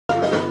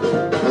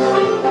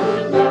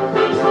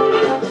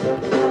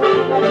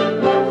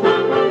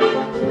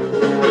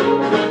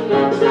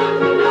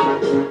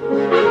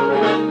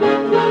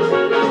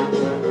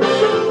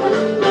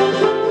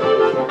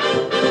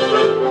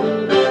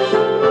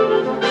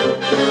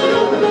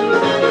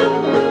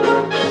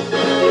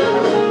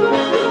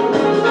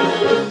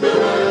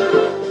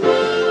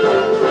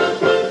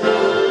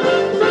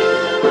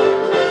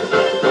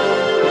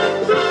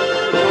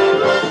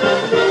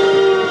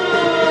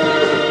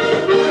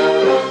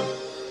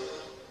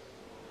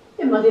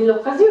imma din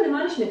l-okkażjoni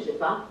ma nix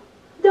nitlifha.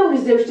 Dawn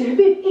iż-żewġ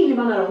ħbieb ili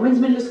ma naraw minn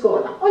żmien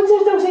l-iskola. U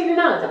nsertaw sejrin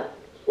għada.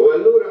 U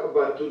allura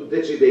qbadtu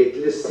ddeċidejt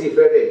li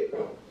ssifer hekk.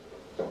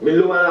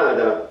 Millum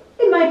għada.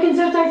 Imma jekk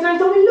insertajt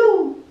rajthom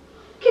illum.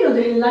 Kienu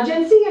din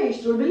l-aġenzija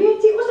jixtru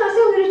l-biljetti u sa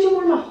sew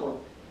nirriċimur magħhom.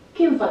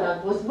 Kien fadal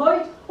post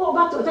vojt u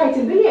qbadtu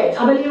tajt il-biljett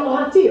qabel jieħu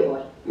ħadd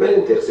ieħor. Ma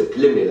inti ħsibt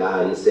li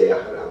Milan se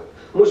jaħrab.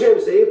 Mhux hemm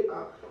se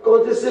jibqa'.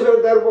 Kont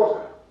issifer darba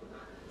oħra.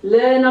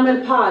 Le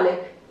nagħmel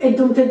bħalek.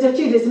 Iddum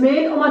tiddeċidi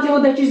żmien u ma tieħu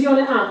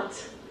deċiżjoni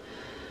qatt.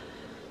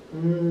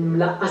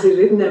 Laqqas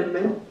irrid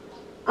nemmen.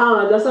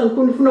 Għada sa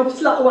nkun f'nofs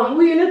laqwa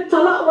ħwienet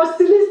tal-aqwa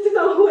stilisti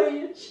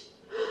tal-ħwejjeġ.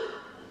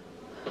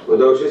 U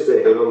daw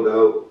x'issejħilhom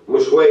daw,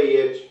 mhux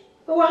ħwejjeġ.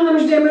 U aħna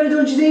mhux dejjem irridu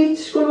l-ġdid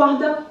x'kull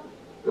waħda.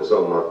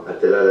 Insomma,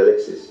 għattilha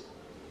l-Alexis.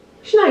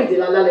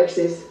 X'ngħidilha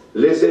l-Alexis?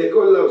 Li se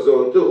jkollha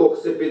bżonn tieħu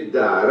ħsieb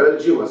id-dar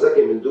għall-ġimgħa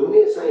sakemm indum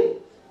niesa jien.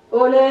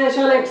 U lex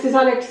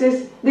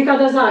Alexis, dik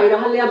għadha żgħira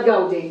ħalli għad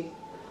gawdi.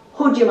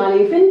 Ħu ġimgħa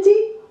li finti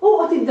u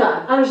qgħod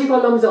id-dar għal xi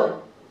jkollhom bżonn.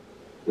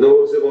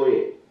 Nuħu nsibhom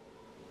jien.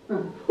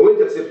 U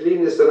inti ħsibt li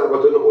nista'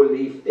 naqbad inħu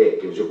l-lif hekk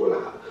kif ġibu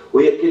laħa.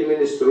 U jekk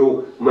il-Ministru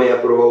ma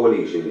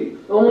japprovawlix il-lif.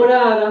 U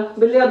murara,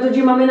 billi għaddu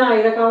ġimgħa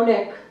mingħajrek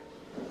hawnhekk.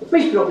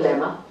 Mhix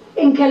problema.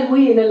 Inkellmu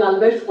jien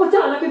l-Albert u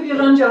tara kif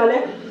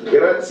jirranġalek.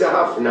 Grazzi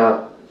ħafna.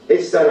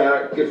 Issa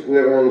nara kif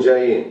nirranġa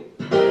jien.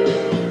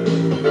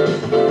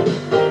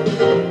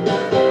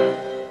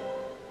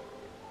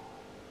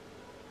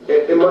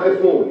 Imma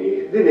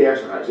ifmuni, din hija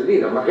xi ħaġa li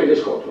jiena ma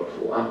kellix kontroll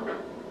fuqha.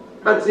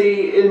 Anzi,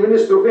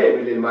 il-Ministru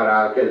fehmi li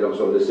l-mara kellha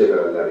bżonn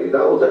issifra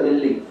l-arida u dan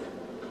il-lif.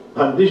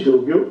 M'għandix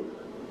dubju.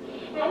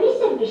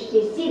 Misser biex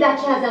tissida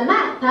ċaza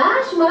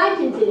maqtax ma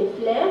rajt inti li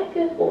flek.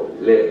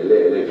 Le,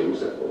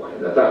 misser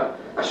waħda ta'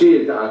 għax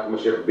jiltaqat ma'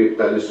 xi ħbieb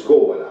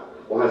tal-iskola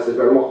u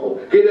ħassifer moħħhom.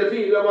 Kienet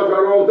ilha ma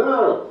tarhom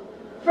dan.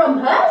 From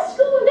her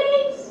school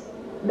days?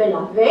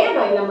 Mela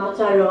vera ilha ma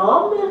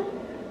tarhom.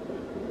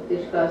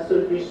 Tixkassu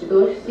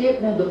l-Krixtitu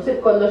x'sieb neħdu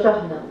ħsieb kollox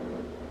aħna.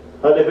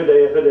 Ħalli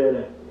fidejja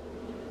fidejja.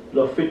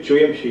 L-uffiċċju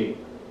jimxi.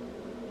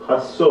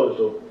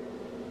 Ħassoltu.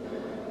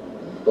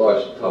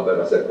 Toħx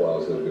tħabber sekwa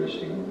għaw sur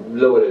Krixti.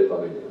 L-ewwel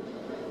il-familja.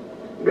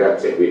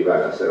 Grazie qui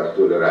para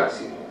serraħtu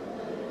l-rasi.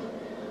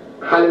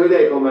 Ħalli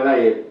fidejkom ma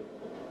lajn.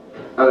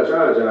 Għala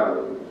ċaġa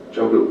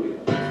ċampluli.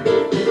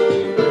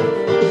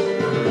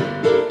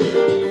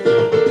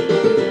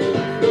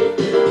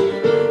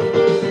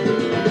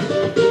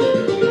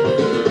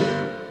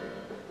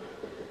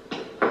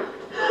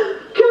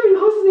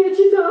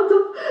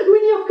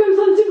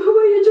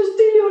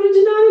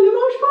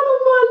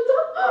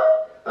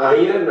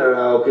 Aħjar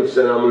naraw kif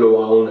se nagħmlu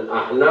hawn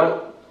aħna.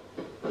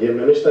 Jien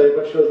m'iniex tajjeb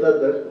għax-xogħol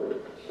tad-dar.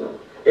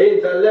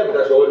 Inta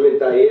l-ebda xogħol minn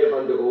tajjeb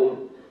għandukum.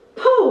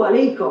 Pow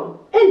għalikom,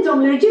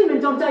 intom l-irġiel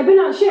minnhom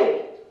tajbin għal xejn.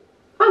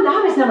 Għandha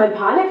ħames nagħmel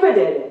bħalek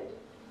Fedele.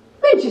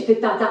 Min xi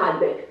tittata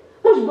qalbek?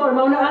 Mhux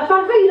borma u naqgħod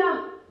farfira.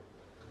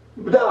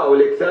 Bdaw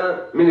l-iktar,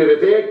 min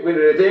irritek,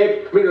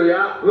 min u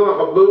jaq, ma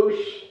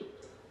ħabbux.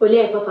 U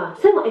le papa,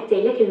 sewa qed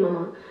tgħidlek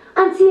il-mama.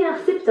 Anzi jiena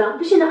ħsibta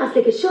biex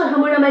inaqaslek ix-xogħol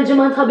ħamur nagħmel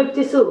ġimgħa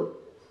ħabibti su.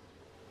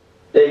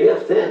 Ejja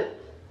ften.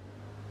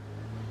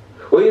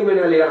 U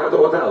jimmina li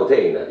ħatoqtaw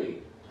tejna li.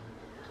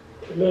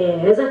 Le,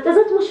 eżatt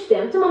mhux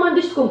ftemt, ma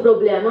m'għandix tkun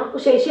problema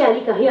u xejn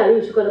għalik aħjar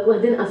jimxi kollok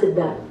waħdin qas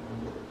id-dar.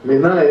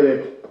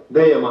 Minnajrek,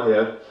 dejjem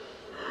aħjar.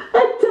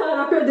 Qed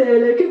tara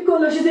Fedele kif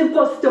kollox isin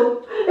postu.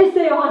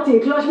 Issa jew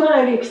ħatiklu għax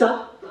ma riksa.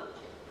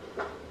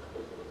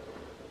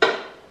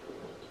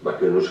 Ma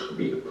kienux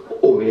ħbieb.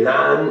 U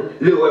Milan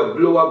li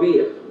weblu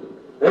għabieħ.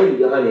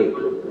 Ejja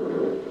ħaniklu.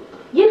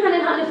 Jien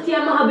ħanilħaq niftija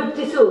ma'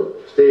 ħabibti su.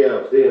 Ftija,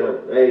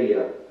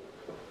 ejja.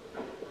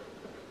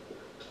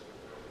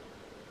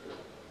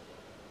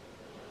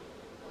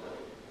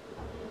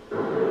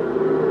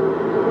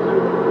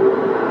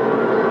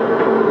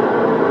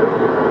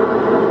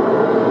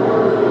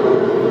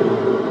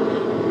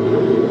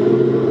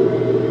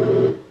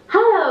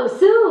 Hello,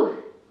 Sue!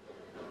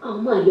 Oh,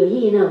 Mario,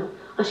 jiena,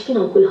 għax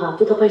kienu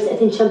kulħadd u ta' parsi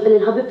qed inċempel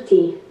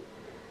il-ħabibti.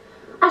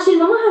 Għax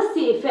il-mama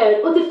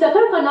ħassifer u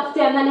tiftakar konna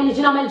ftehmna li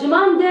niġi nagħmel ġimgħa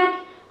għandek,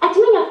 qed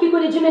min jaf kieku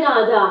niġi minn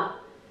għada.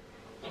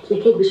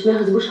 Qedlek hekk biex ma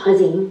jaħsbux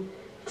ħażin,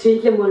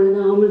 trid li mmorru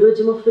nagħmlu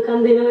ġimgħa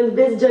f'Lukandina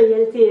mill-biss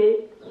ġojjel tiegħi.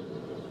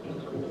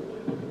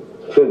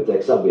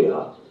 Fimtek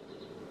sabiħa.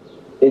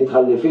 Int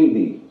ħalli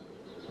fidi.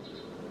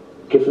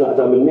 Kif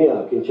naqta minn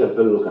miegħek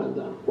inċempel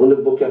Lukanda u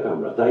nibbukkja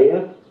kamra,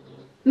 tajjeb?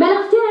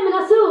 Mela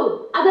ftehmna Su,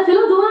 għadha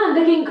filgħodu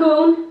għandek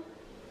inkun.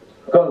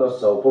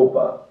 Kollox sew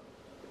pupa.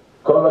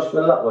 Kollox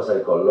mill-aqwa se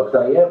jkollok,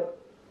 tajjeb?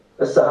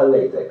 Issa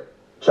ħallejtek.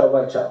 Ciao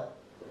bye ciao.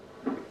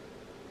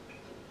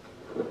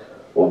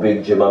 U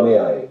bik ġimgħa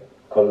miegħi,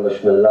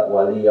 kollox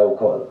mill-aqwa lija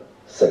wkoll.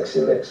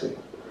 Sexy Lexi.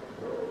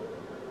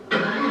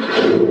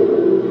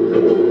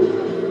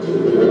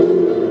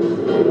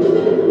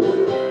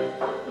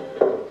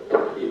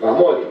 Iva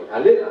Moli,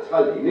 għallina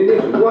tħalli,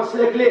 niniġu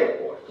waslek l-airport.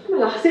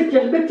 Mela ħsib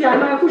li ħbibti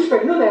għal ma jafux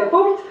fejn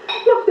l-airport,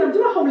 jaftemt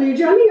magħhom li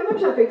jiġi għalija ma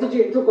bxal fejn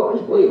tiġiet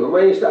ukoll. U iva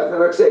ma jinxtaq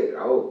tarak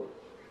sejra, u.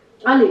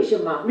 Għaliex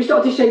imma, biex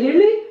toqgħod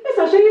ixxejjirli,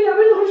 issa xejjirli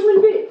qabel noħroġ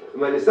mill-bit.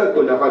 Ma nista'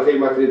 nkun naf għalfejn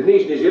ma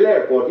tridniex niġi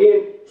l-airport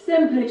jien.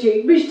 Sempliċi,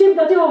 biex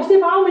tibda tieħu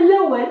ħsieb hawn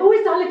mill-ewwel u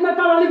issa għalek ma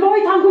paroli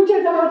vojt ħankun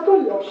ċerta ma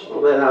kollox.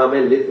 Mela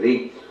għamel li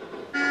trid.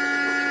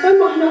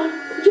 Imma aħna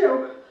ġew,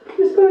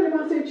 nispera li ma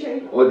nsir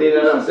xejn. U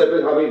dina naħseb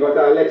il-ħabiba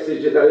ta' Alexis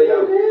ġiet għalija.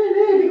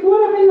 Dik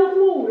wara fejn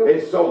tmuru.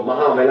 Insomma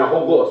ħamel aħu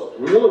gost.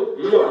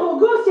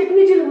 Gost jekk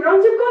niġi lura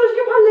nsib kollox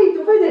kif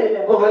ħallejtu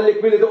fedele. U ħallik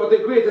milli toqgħod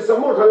il-kwiet issa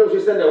mmur ħallhom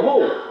jistennew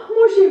mur.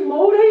 Mhux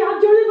immur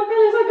ħejħaġġew lil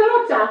bakalja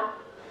sal-karozza.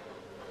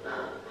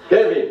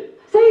 Kevin!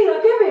 Sejra,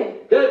 Kevin!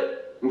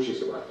 Mhux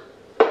jisimgħak.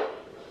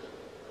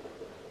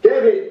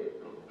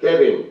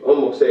 Kevin,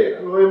 ommok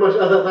sejra. U imma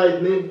x'qata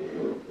tajdni?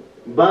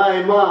 Baj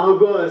maħu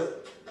gost.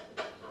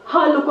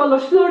 Ħallu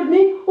kollox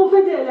flordni u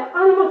fedele,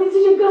 għana ma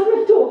tinsiex il-gas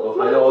miftuħ.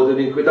 Għana għodu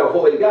ninkwitaw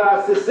fuq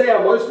il-gas, s-seja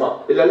ma isma,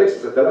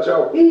 il-Alexis t-tela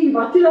ċaw.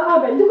 Iva, tila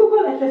qabel, diku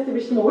kollet lesti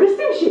biex tmur,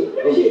 istimxi.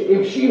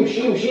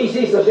 Imxi,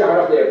 sisa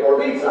xaħra fl-airport,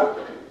 insa.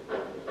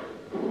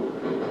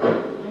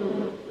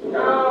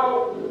 Ciao!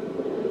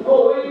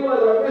 Oh, vedi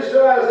madra, questo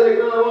è la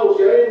seconda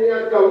voce,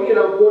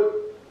 jakkawina b'kull.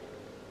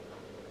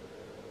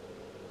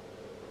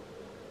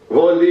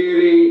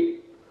 Voldiri,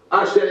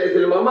 għax telet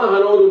il-mamma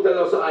ħanodu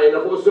ntellaw saqajna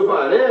fuq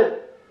s-sufan,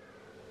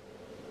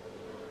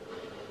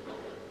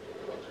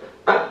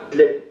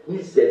 Għatlet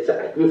nizzel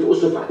saqajt minn fuq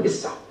s-sufan,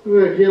 issa.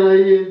 Mek jena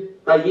jien.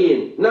 Għajjien,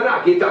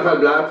 narak jittaq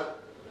tal-blat.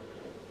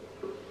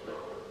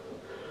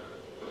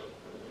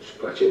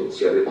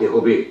 X'paċenzja li tnieħu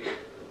bik.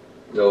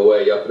 No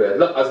way, Fred,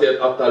 laqqas li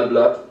jtqatt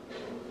tal-blat.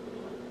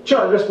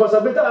 ċar,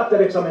 responsabilità għabta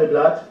riksa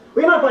mill-blat. U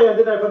jena fajjan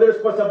dinaj fadi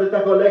responsabilità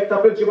kollek ta'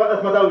 prinċipal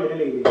għat ma dawjien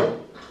li.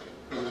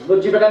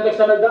 Nġibek għandek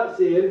xtamel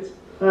daqsi, jint?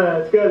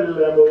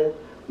 Tkellemu.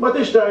 Ma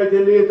tixtajt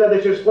li jinta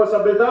dek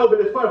responsabilità u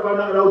bil-tfarfar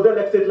naqra u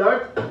dellek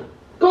titlart?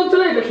 Kont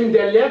rejlek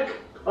indellek?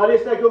 Għal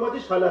jistajk ma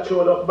tixħallat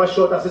xolok bax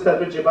xogħol ta' assistent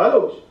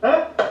prinċipalux,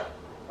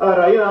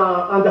 Ara, jena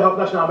għandi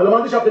ħafna x'nagħmel, u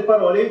m'għandix ħafna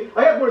paroli,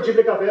 għajak mur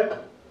ġibli kafe?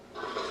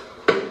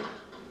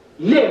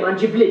 Le ma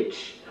nġiblikx.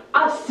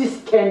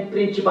 Assistent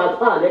prinċipal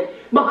bħalek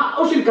ma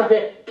ħaqqux il-kafe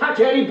ta'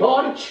 Cherry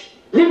Porch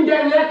li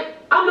mdellek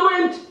għamlu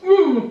int.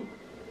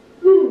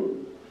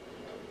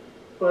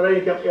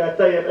 Farajn kif qiegħed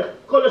tajjeb,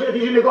 kollox qed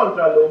jiġini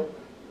kontra llum.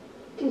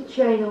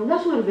 Tiċċajnuna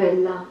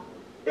xurvella.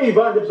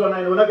 Iva, għandi bżonn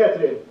għajnuna,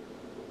 Catherine.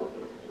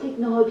 Tik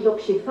noħodlok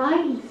xi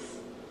files.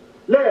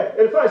 Le,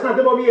 il-fajs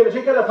naħdimhom jien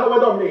xi kellha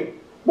tħawwadhom li.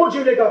 Mur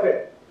ġibli kafe.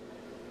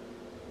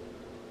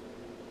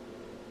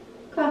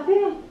 Kafe?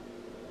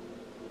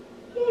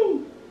 Jien.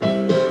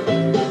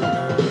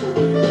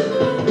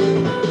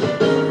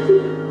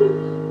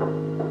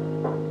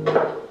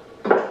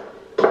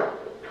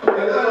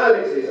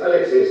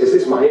 Alexis,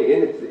 isma'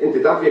 inti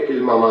taf jekk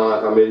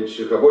il-mama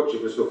tagħmilx il-kaboċċi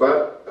fis-sufar?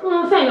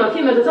 Fejn għaf,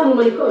 jien meta tagħmlu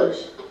ma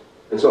nikolx.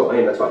 Insomma,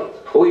 jiena tfajt.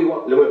 U iwa,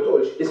 li ma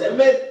jibtolx,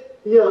 isemmet.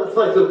 Ja,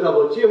 tfajt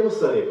il-kaboċċi,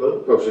 musta nikol.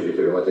 Nofx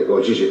ġifieri ma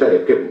tikol ġiġi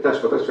tajjeb kif intax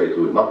ma tax fejt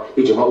l-ulma,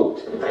 jiġi maqut.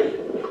 Tajjeb.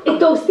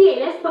 It-tosti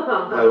les, papa?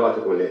 Dal-waqt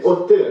ikun les. U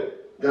t-tir.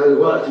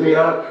 Dal-waqt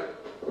miegħek.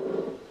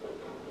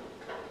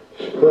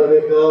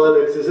 X'panika,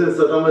 Alexis,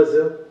 insa ta'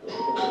 mezzja.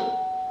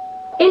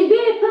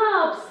 Il-bib,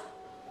 paps!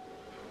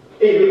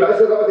 Ivi, ma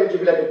issa ta'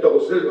 tinġib lek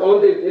it-tost,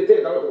 il-qondi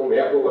it-tejda ma tkun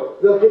miegħek huwa.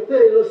 Dak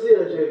it-tejlu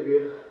sija ġebi.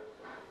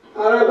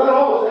 Ara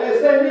baros,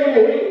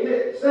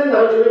 stenna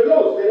ħanġib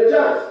il-toast,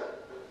 il-ġas.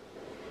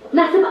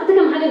 Naħseb għaqta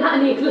kem ħan il-ħaq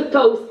niklu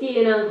t-toast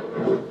jena.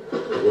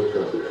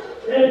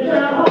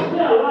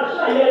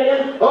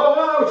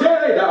 Oh,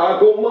 ġejda,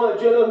 għakum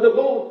maġġel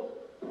għandakum.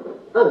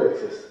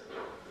 Alexis,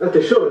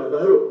 għanti xorna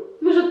daħru.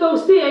 Mux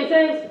it-toast jgħaj,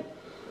 sejt?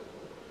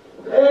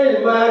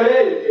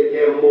 Il-marelli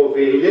kemmu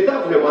fili,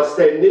 taf li ma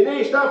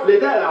stenninix, taf li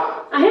tela.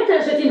 Aħet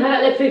għal xetin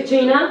ħaraq lek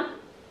fil-ċina?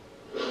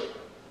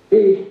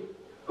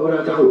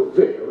 Ora taħru,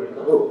 veri, ora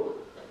taħru.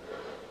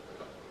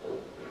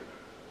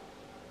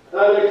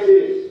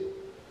 Alexis,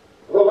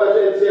 ho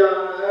paċenzja,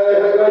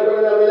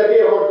 għajkun għamilek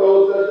iħor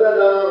tost,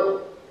 stenna.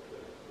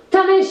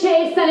 Tamil xej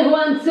issa li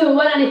għanzu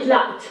wara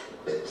nitlaqt.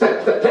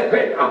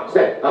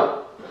 Stenna,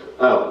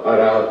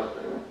 ara.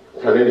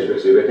 Tħallin iġbek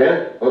sibek,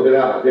 U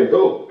dira,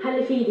 dimtu?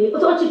 Ħalli fidi, u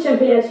toqgħodx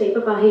iċċempili għal xej,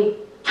 papa, hi.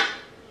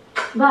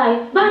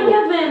 Bye,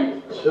 Kevin!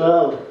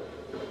 Ciao.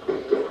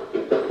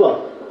 Fa,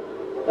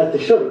 għanti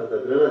xorna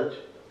ta' drenaċ.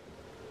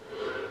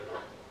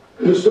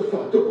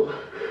 L-istuffat,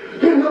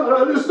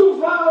 nara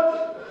l-istuffat!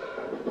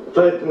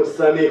 Tajt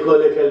mustani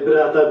kollek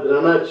il-brata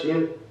drenaċ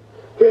jien.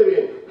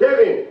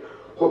 Kevin!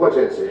 Ho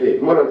paċenzi,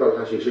 morran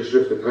tal-ħaxix,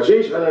 ixrifti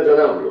t-ħaxix, għana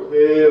ġanamlu.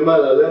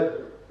 Mala le,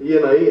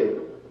 jena jien.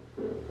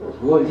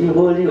 Volli,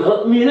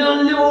 min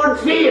għalli mort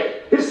fih,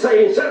 issa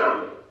jien sanam.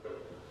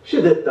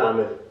 Xidet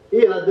tamel?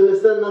 Jena din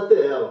istenna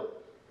teħaw.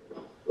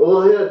 U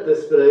għahjar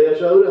t-spreja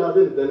xawri ħad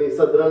inta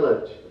nisa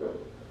drenaċ.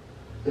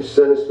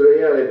 Issa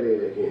nispreja li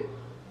b'lilek jien.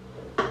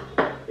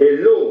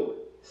 Illum,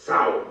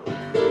 saw.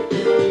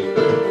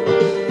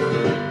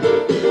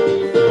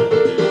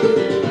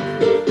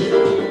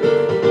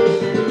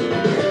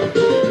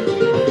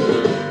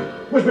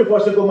 Mux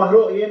bil-forsi kun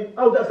maħruqin,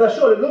 għaw daqs ta'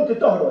 xogħol illum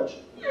tittoħroġ.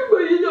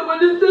 Jina ma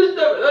nistax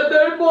nagħmel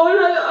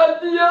darbora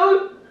għaddijaw.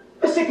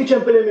 Issek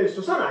iċempel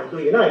il-ministru, sanajdu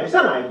jien,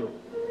 sanajdu.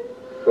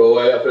 U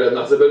Fred,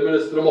 naħseb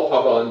il-ministru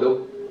moħħaf għandu.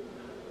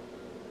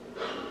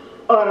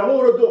 Ara,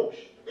 muru d-dumx.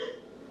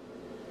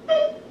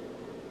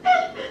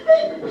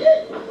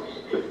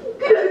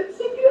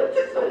 Grazzi,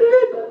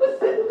 sorrella,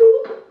 possendu.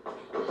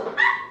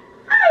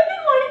 Hi,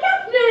 good morning,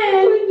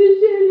 Catherine.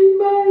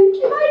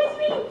 Hi,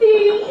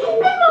 sweetie.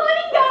 Good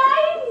morning,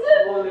 guys.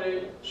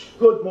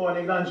 Good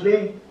morning, Anjali.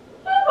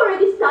 I've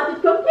already started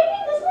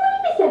complaining this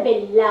morning, Miss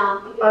Abella.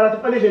 Ara,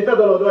 tibqani ġinta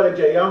dal-ħodu għalek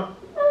ġeja?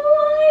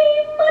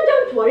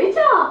 Don't worry,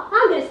 Ta.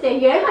 I'm gonna stay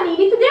here, honey.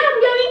 Today I'm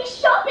going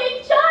shopping,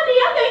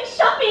 Charlie. I'm going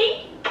shopping.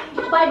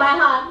 Bye-bye,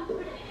 hon.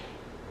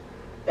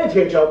 Id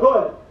ħirġa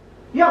wkoll.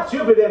 Jaf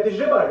xju bidejja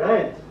tiġri barra,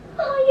 ent?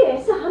 Oh,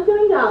 yes, I'm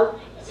going out.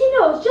 Yes, he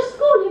knows. Just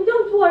call him.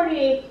 Don't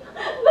worry.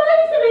 Bye,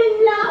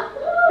 Isabella.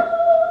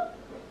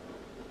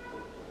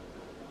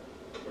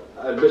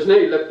 Biex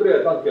ngħidlek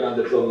Fred anke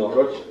għandi bżonn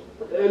noħroġ.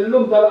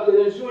 Illum talaq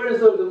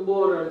l-insurance u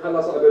d-imbor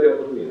nħallas qabel jew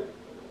twila.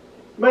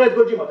 Mela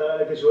tqul ġimgħa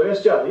tal-għalek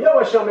insurance ċarli, jew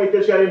għax xammejt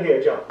il-xar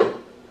inħieġa.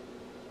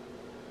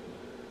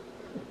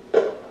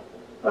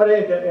 Ara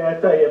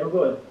jent tajjeb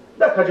ukoll.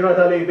 Dak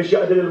ħaġunata li biex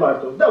jaqdil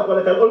il-martu. Dawk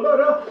kollha tal-qol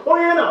barra u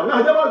jiena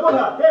naħdem għal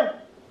kulħadd,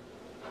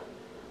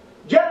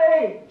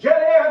 Ġeri,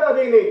 ħadha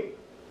dini.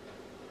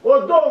 U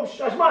d-dumx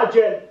għax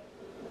maġġel.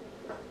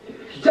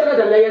 Ġara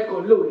dal-lejja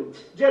kollu int.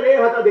 Ġeri,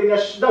 ħadha dini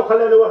għax dawk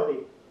ħallani waħdi.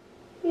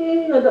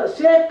 Għada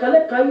sekka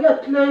lekka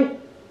jatlej.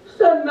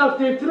 Stanna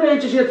ftit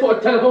reġi xiet fuq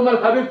il-telefon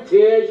mal-ħabib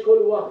tiegħi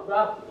kull waħda.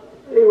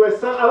 Iwa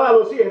issa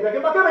għalalu sieħbek,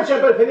 imma kemm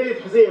iċempel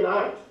finijiet ħżiena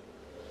għajt.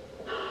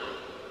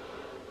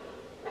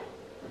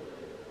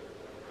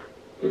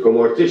 Ikum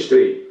mort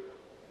tixtri.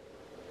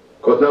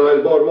 Kont nagħmel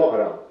bor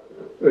moħra.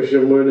 Ix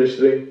immur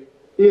nixtri.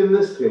 Jien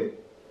nistri.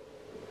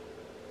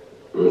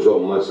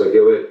 Insomma, issa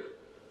kewek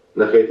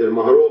naħejt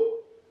il-maħruq.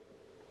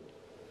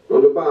 U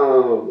ba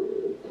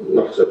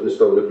naħseb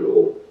nistgħu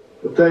nikluħu.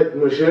 Tajt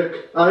mhux hekk,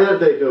 għajar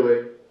take away.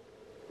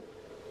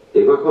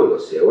 Iva kollu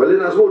sew, għalli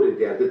nażmur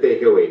inti għandi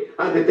take away.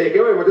 Għandi take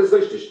away ma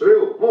tistax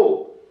tixtriw, mu.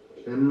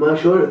 Imma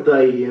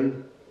xorta jien.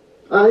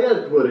 Għajar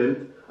tmur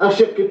int, għax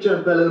hekk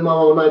iċċempel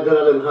il-mama u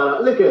ngħidilha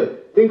l-inħaraq l-ikel,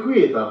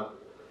 tinkwieta.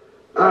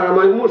 Ara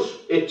ma jmux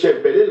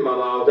iċċempel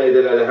il-mama u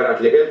tgħidilha li ħarat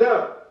l-ikel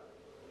ta'.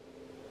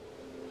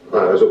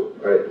 Ara zu,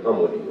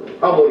 għamuri,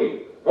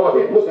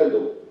 għodi,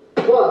 musendu.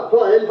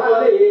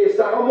 Għalli,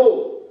 issa għamur.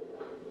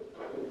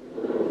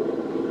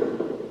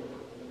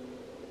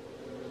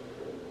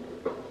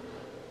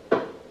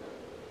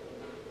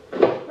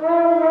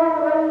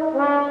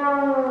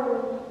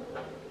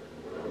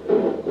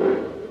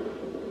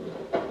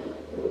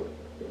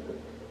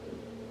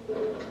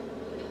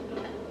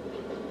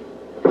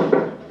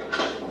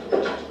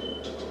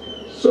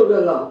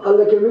 Sorella,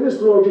 għallek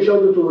il-Ministru għu ġiex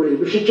awdituri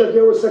biex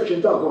iċċekkjaw il-section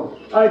ta'kom.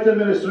 Għajt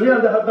il-Ministru,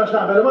 jgħanda ħafna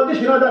x'nagħmel, m'għandix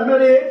jien għandek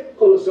merijiet.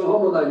 Kollu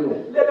s-saħħom u najju.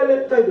 Le,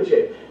 tajdu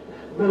xejn.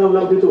 Mela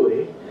l-awdituri.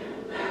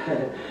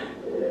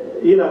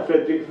 Jiena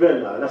Fredrik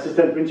Vella,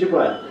 l-assistent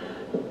prinċipal.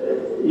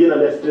 Jiena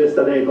lest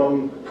nistanejkom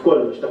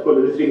f'kollox ta'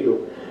 kollu li tridu.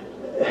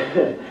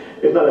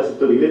 Ibna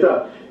l-assittu li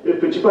ta'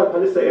 il-prinċipal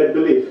bħalissa qiegħed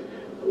bil-lif.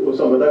 U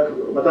somma dak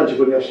ma tantx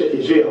ikun jaf x'qed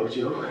jiġri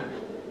ġieħu.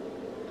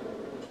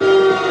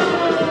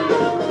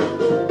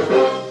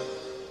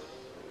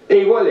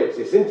 Ejwa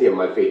Alexis, inti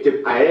jemma l-fejt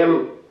tibqa' hemm.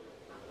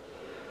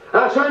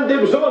 Għax għandi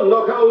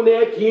bżonnok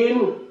hawnhekk jien.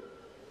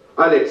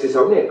 Alexis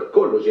hawnhekk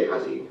kollu ġej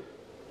ħażin.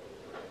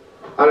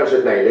 Ara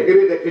x'qed ngħidlek,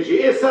 iridek tiġi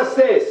issa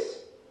stess.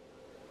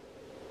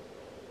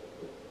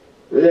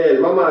 Le,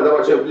 l-mamada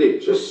ma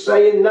ċemplitx, issa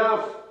jien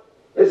naf,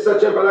 issa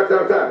ċempel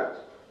aktar tard.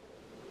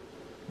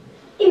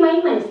 Imma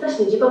jien ma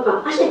nistax niġi papa,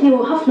 għax qed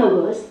nieħu ħafna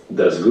gost.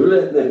 Da żgur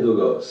qed neħdu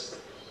gost.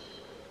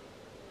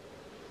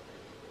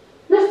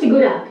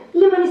 Nassigurak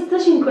li ma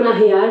nistax inkun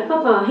aħjar,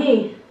 papa,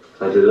 hi.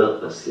 Ħaġa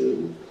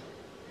laqqasin.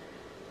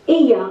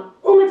 Ija,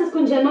 u meta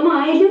tkun ġemma ma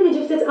għajd li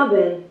niġi ftit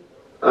qabel.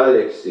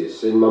 Alexis,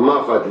 il-mamma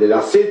fadli la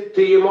 6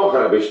 ijiem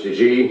oħra biex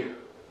tiġi.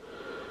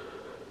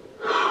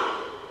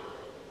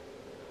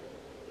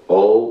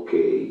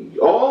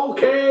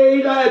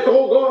 Okej, la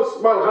jtħu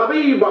gost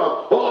mal-ħabiba,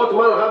 uqgħod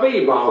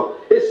mal-ħabiba.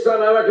 Issa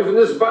nara kif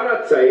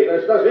nisbarazza jiena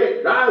x'ta xejn,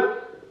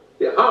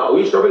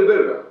 jixrob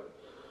il-birra.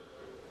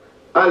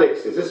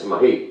 Alexis,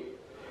 isma' hi.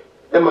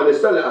 Imma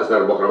nistalli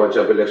qasdar boħra ma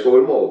ċempillekx fuq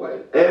il-mobile,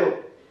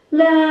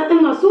 La,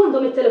 imma su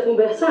għandhom il-telefon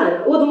bil-ħsara,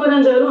 u għadhom ma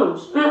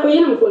ranġarhomx. U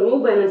jiena fuq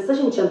il-mobile ma nistax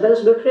inċempelx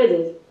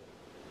bil-credit.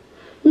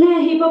 Le,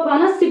 hi papa,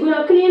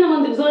 nassigurak li jiena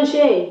m'għandi bżonn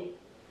xejn.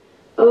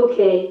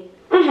 Okej.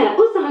 U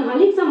sa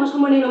ħanħallik sa mhux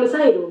ħamur ngħinhom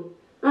isajru.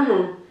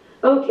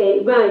 Okej,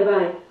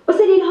 bye. U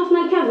se lil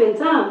ħafna l-Kevin,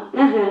 ta'?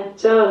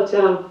 Ciao.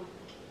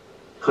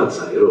 Ħadd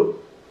sajru.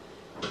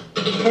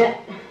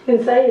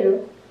 Insajru.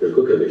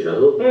 Il-kuka biex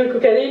għahu?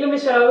 Il-kukarinu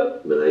biex għaw.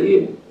 Mela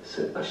jien,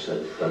 se għaxħal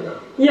t-tada.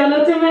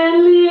 Jana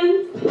timelli.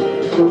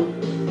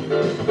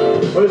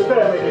 U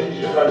nispera ma jgħix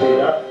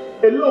xixħallina.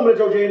 Illum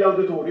reġgħu ġejjin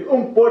l-awdituri.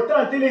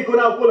 Importanti li jkun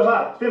hawn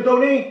kulħadd.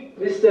 Fimtowni?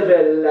 Mr.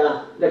 Vella,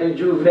 dak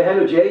il-ġuvni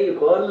ħelu ġej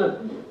ukoll.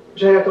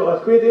 Ġejja toqgħod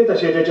kwieti ta'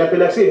 xi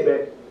ġempilek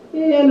sieħbek.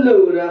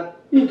 Allura,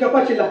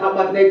 inkapaċi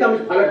laħħamat ngħidha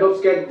mhux bħala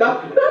klofskenta.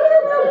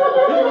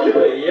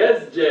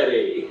 Yes,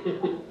 Jerry.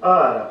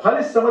 Ara,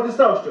 bħalissa ma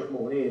tistgħux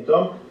tifhmuni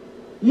intom.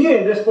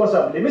 Jien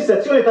responsabbli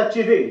mis-sezzjoni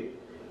taċ-ċivil.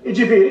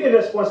 Iġifieri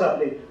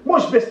irresponsabbli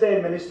mhux biss lejn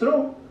il-Ministru,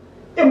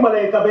 imma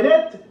lejn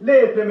il-Kabinett,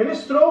 lejn il-Prim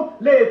Ministru,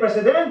 lejn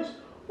il-President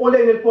u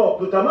lejn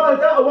il-poplu ta'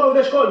 Malta u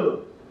għawdex kollu.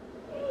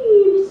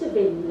 Mr.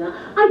 Villa,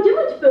 I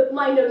don't poke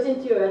my nose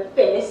into your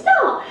affairs,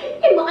 stop.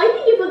 Imma I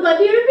think you forgot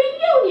the European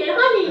Union,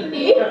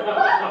 ħanini.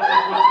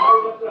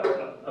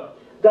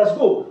 Da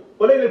żgur,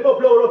 u lejn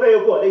il-poplu Ewropej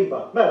ukoll,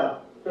 iva, mela.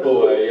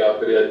 Ja,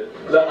 Fred,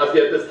 laqqas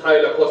jgħid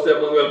tistħajlek José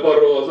Manuel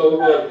Barroso.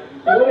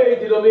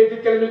 Wejdilhom jgħid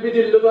titkellem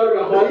il-bidillu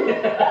barra.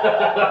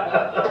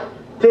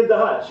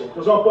 Tindaħalx,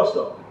 użom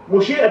postom.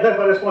 Mhux jien qed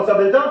nerfa'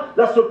 responsabilità,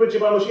 l-assur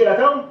prinċipal mhux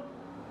qiegħed hawn?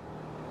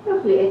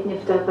 Naf li qed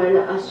niftakar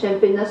laqqas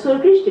ċempilna Sur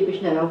Krixti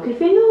biex naraw kif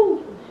inhu.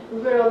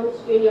 Vera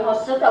miskin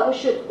jħassa ta' u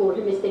xitkur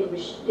li Mr.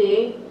 Krixti.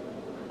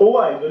 U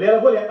għajdu li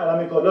għal-għol jaqala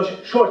minn kollox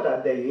xorta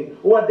għaddejjin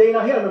u għaddejjin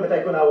aħjar minn meta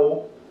jkun hawn.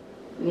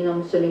 Jiena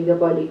mhux se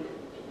nikdeb għalik.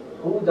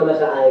 Huda ma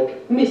saqajk,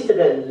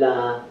 mistrella.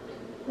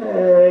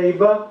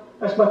 Iva,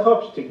 għax ma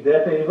tħobbx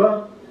tikdeb, Iva.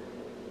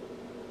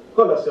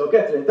 Kolla sew,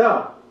 Catherine,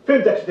 ta'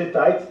 fimtek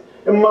x'tittajt,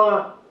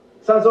 imma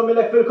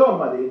sanżommilek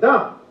fil-komma di,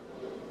 ta'?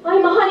 Ay,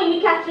 ma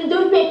ħanini, Catherine,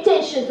 don't pay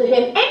attention to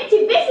him.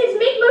 Empty business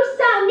make no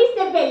sound,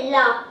 Mr.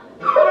 Villa.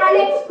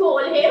 Let's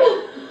call him.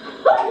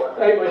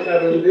 Aj ma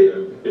xarrundi.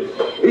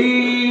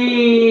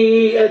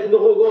 Qed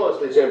nuħu gost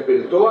li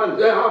ċempiltu,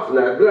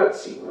 ħafna,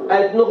 grazzi.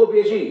 Qed nuħu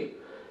pjaċir.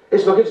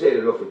 Isma' kif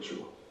sejri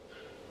l-uffiċċju?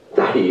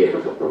 Taħjir,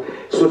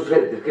 Sur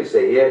Fredrik kif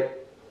sejjer?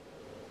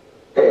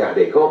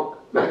 Għaddejkom,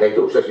 ma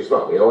għajdux għax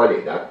jismaw, jew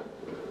għalida.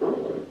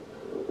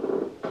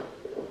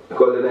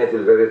 Kolli ngħid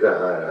il-verità,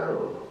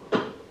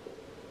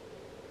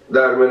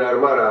 dar minn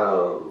armara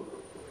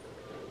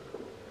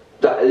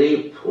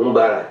taqlib u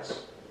mbarazz.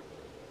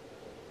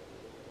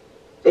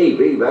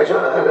 Iva,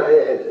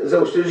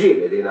 żewġ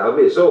tirġieli dina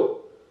biss,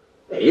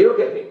 jienu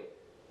kemmi.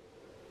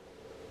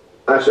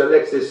 Għax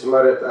Alexis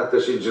marret għatta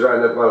xi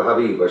ġranet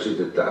mal-ħabiba xi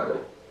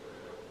tittamel.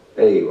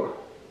 Ejwa.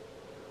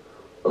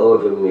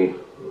 Fimni,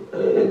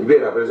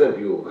 kbira per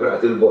eżempju,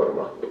 ħraqt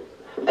il-borma.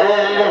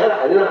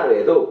 Ħraqni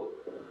naħretu.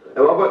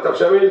 Ma batta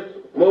b'xamilt,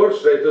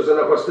 morx rejtu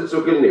zena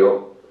pastizzu kilniju.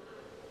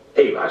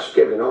 Ejwa, għax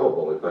Kevin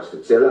ħobbom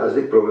il-pastizzi, għaz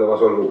dik problema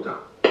solvuta.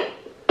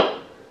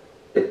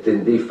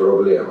 It-tindif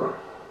problema.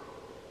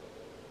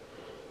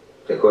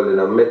 E kolli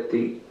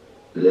nammetti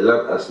li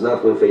lanqas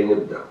naf minn fejn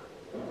nibda.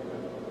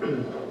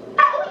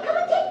 Come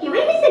and take you,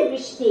 Mr.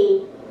 Krixti.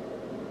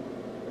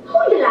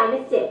 Hold the line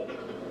a sec.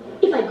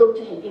 If I go to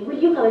help him, will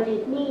you come and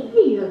help me?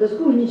 Ija, da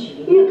żgur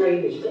niġi. Jekk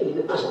għajniex taqin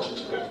il-qasam.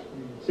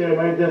 Sir,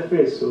 ma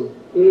jiddeffissu.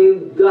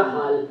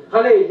 Daħal,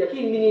 ħalejja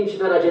kien min jimxi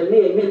ta' raġel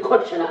miegħi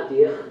mill-koċċa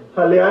naqdih.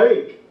 Ħalli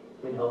għalik.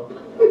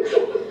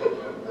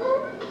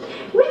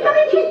 Will come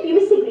and help you,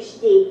 Mr.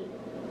 Krixti.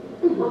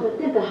 Ma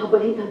t-tenta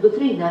ħabba ħin ta'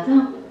 dottrina,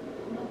 ta'?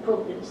 No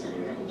problem, Mr.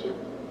 Aranja.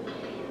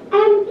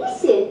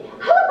 Listen,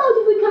 how about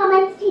if we come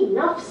at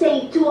enough,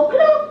 say 2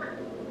 o'clock?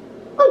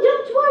 Oh,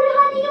 don't worry,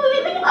 honey,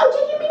 I'll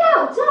take you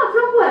out,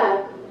 from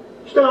work.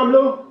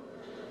 X'tagħmlu?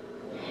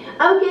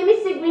 Okay,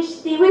 Mr.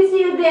 Krixti, we'll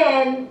see you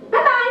then.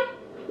 Bye-bye.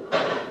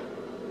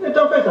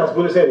 Intom fejn taħsbu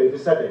li seri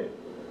fis-satej?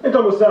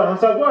 Intom musa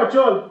ħansagwar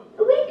ċol?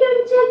 We're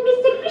going to help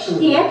Mr.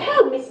 Krixti at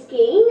home,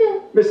 Miskin.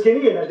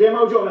 Miskinien, għax dejjem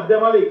hawn ġew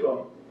naħdem għalikom.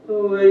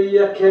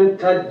 Ejja kemm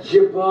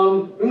taġġibhom.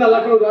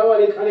 Nalla kienu daw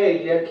għalik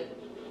ħanejlek.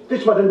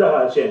 Tix ma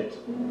tindaħalx int.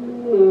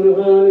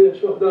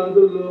 X'waħda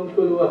għandullhom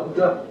kull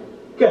waħda.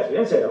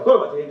 Catherine, sejja, kol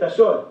waqt ta'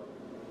 xogħol.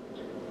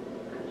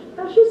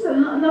 Għax issa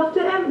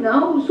nafti emna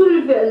u Sur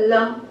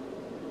Vella.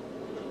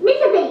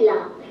 Mr. Villa,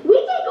 we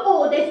take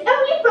orders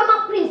only from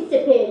our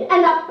principal,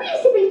 and our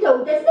principal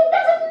told us that it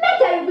doesn't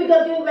matter if we go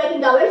during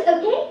working hours,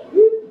 okay?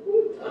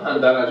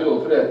 Għanda raġun,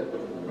 Fred.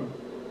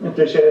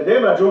 Inti xejn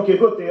dejjem raġun kif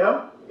kuttija?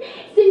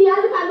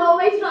 Sinjal that I'm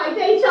always right,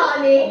 eh,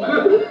 Charlie?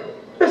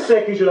 Issa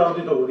jekk jiġu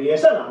l-awdituri,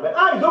 sa nagħmel,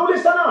 għajdu li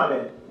sa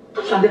nagħmel.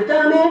 X'għandek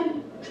tagħmel?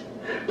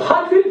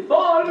 Bħal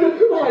fil-forn!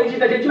 Ma jiġi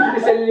dak il-ġuf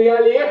niselli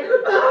għalih!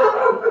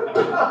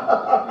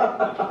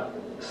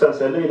 Sa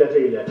nsellilek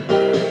lilek.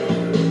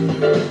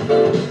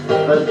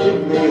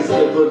 Għadġibni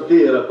jisli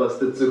tortira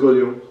pastizzi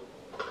kol-jum.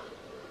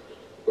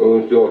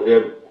 Inti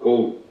għotem,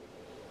 kull.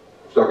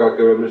 Stakar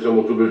kemem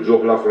nisimutu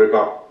bil-ġuħ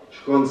l-Afrika.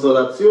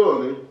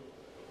 X'konsolazzjoni?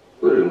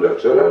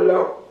 Ringrazzjar Alla,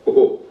 u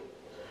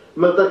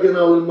Meta kien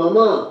hawn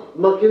il-mama,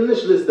 ma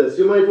kienniex l-istess,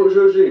 jum ma jfuq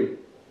xulxin.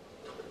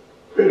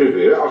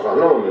 Ġifieri, għax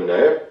aħna minna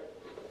hekk.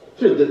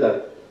 X'inti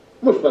tajt?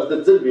 Mhux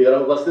pastizzi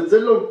l-biera u pastizzi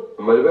l-lum.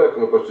 Ma li vera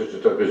kienu pastizzi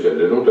ta'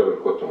 biżelli, l-lum ta'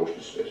 bil-kotta mhux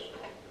l-istess.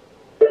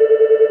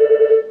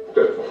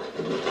 Telefon.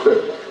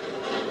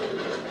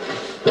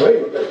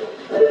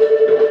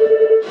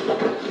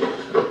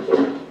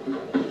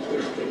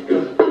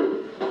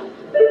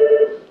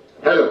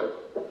 Hello.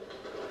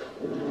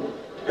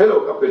 Hello,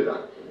 Kapilla.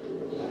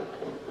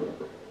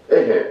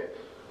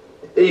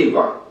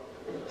 Iva.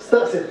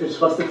 Staqsek kif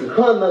pastizzi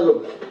ħanna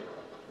l-lum.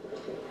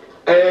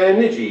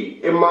 Niġi,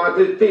 imma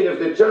t-tini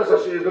f'dil ċans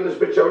għax irridu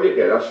nispiċċaw li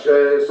kera, għax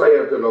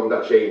sajjert l-lom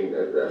daqxejn,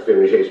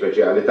 fimni xejn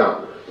speċjali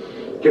ta'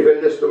 kif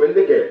il-listu minn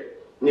li kera,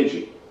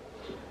 niġi.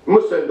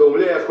 Mus sendum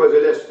li għax kważi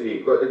l-esti,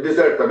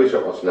 d-dizerta biex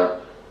għosna.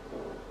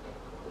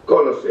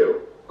 Kollu sew.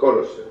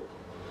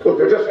 U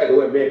terġax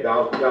għedu hemmhekk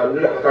dan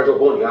l-ħata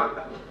ġoboni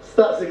għaqqa.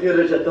 Staqsik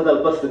ir-riċetta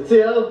tal-pastit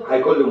tiegħu?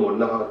 Ħajkolli mur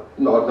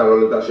noqgħod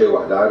nagħmlu da xejn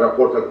waħda,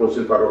 rapport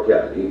tal-Kunsill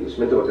Parrokjali,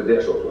 isminti ma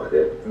tiddex xogħol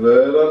waħdek. Le,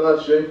 la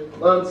xejn.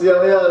 Anzi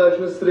aħjar għax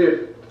nistrieħ.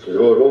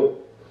 Żoru,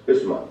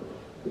 isma'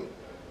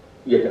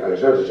 jekk għal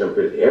ġarġa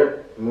ċempilti,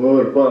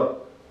 Mur, pa.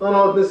 Għana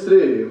għod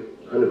nistrieħ.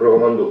 Ħaniprofa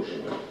m'għandux.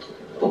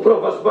 U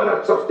prova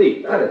sbarazza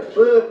ftit, għalet.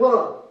 Pa.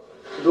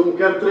 Dum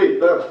kemm trid,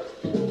 ta'.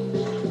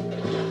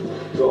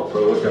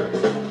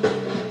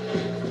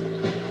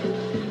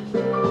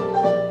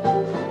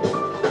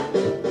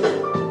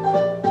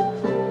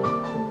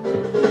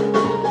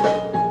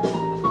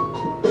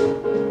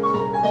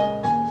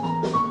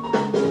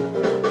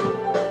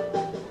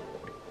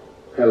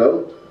 Hello?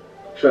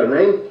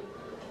 Charmaine?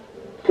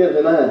 Kif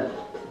inha?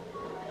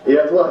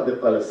 Jgħat waħdi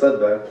bħal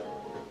s-sadda.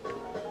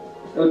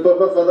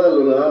 Il-papa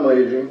fadallu naħa ma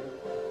jiġi.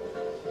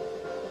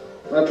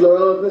 Għatlu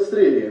għana għod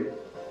nistriħi.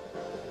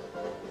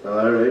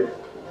 Alright.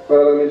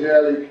 Għala niġi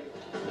għalik.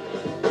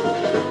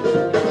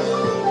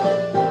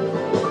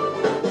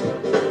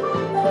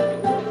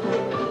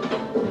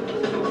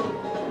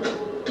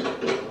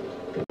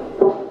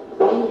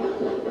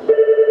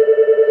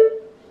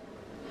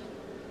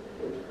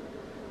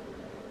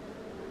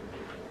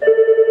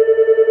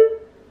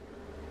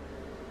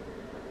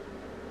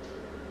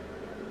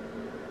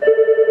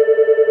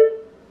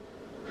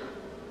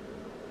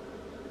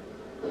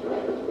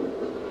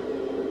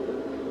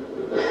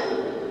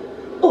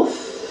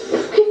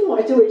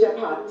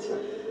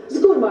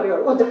 Zgur Mario,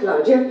 għoddak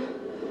laġeb.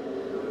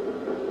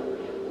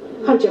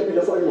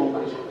 Ħanġebilu fuq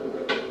il-mobile.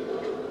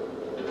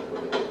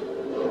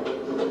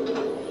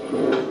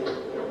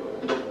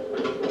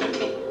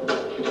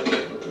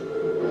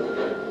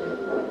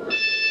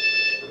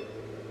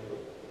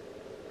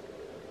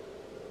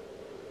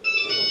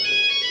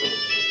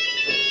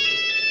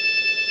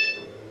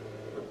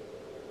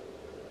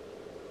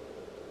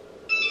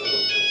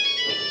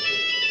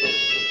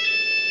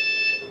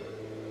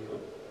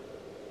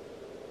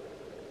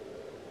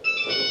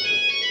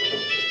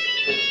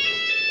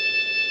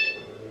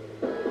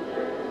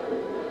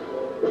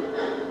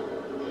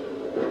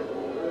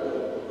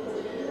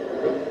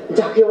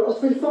 Dak jorqos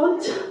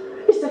fil-font,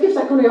 issa kif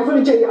ta' kunu jafu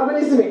li ġejja qabel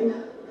iż-żmien.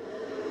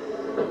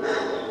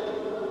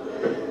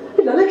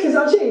 Illa lek li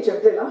żal xejn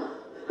ġebdilha,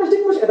 għax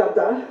dik mhux qiegħda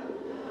d-dar.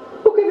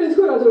 U kif li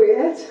tkun għadu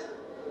qiegħed?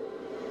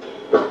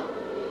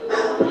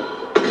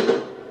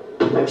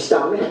 M'hemmx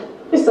tagħmel.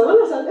 Issa ma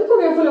nasal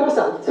ikunu jafu li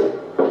wasalt.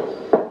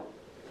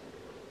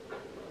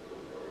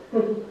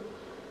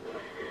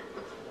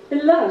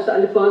 Illa xtaq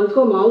li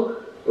fontkom hawn.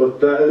 U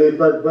t-taqli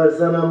badbar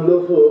sa nagħmlu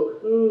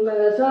fuq.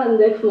 Mela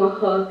x'għandek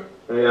f'moħħok?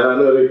 Ja,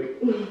 Norik.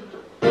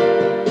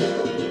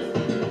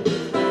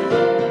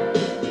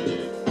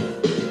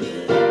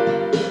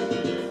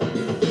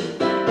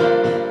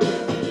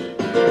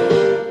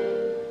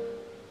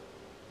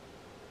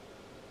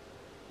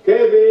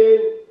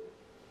 Kevin!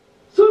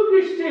 Sur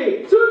Krishti,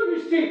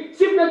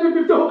 sibna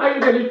l-bibibtuħu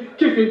għajda li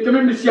kif inti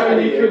minn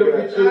misjani kienu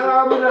bieċi.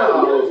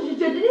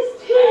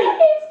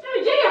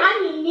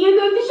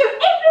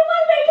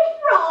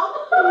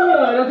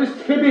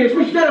 Tistħibiex,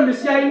 mux dara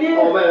misjajni?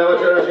 O, mela,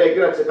 maċċara ġej,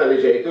 grazzi tal-li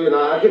ġejtu,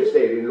 jina kif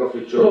stejrin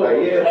l-uffiċċju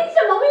tajjeb?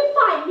 Insomma, we're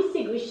fine,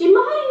 Mr. Guixi,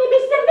 ma ħalini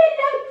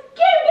bistembella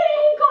kif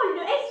għirħin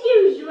kollu, as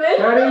usual.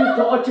 Karin,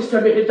 toqgħod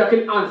tissemmiħ dak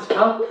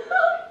il-qansħa.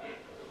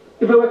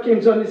 Iba għak jem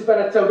bżon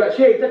nisbarazzaw da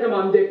xej, ta' kem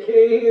għandek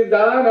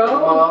dara.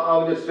 Ma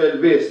għaw nisfel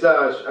bis,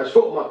 għax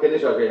fuq ma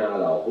kienix għalfejn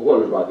għalaw, u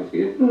kollu xbaqt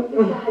kien.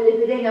 Ħalli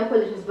bidejna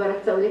kollox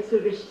nisbarazzaw lek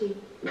sur Grixti.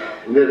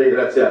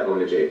 Nirringrazzjakom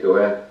li ġejtu,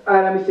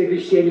 Għala Mr.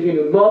 Grixti li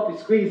kienu l-mop,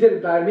 il-squeezer,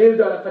 il-barmil,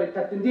 da l-affarijiet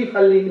ta' tindif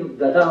ħalli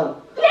nibda dawn.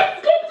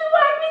 Let's get to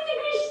work, Mr.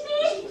 Grixti!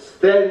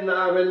 Stenna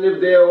għamil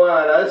nibdew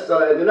għara, issa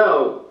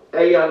l-għedinaw,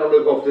 ejja għanam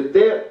l-koftit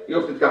te,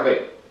 juftit kafe.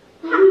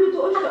 Ħalli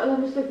tuqox taqla,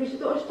 Mr. Grixti,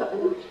 tuqox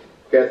taqla.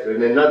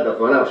 Catherine, n-nadda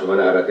ma nafx ma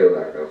naqra tew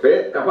naqra kafe,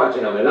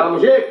 kapaċi namela,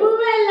 mux hekk?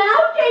 Wella,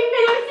 okay,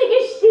 mela Mr.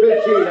 Grixti.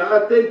 Virginia,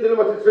 attenti li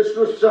ma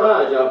titfixklux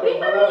f'xaħġa.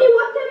 Really,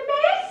 what a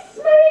mess!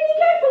 Marini,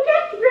 careful,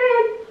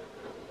 Catherine!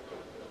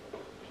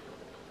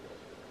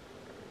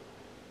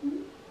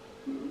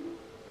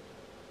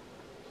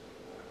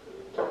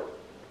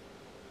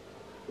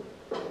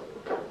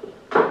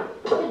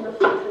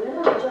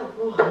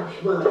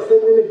 Ma,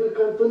 stennini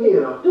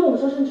fil-kantoniera. Dum,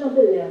 xaxin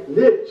ċampilja.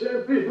 Le,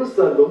 ċempix,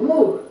 mustandu,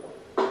 mur.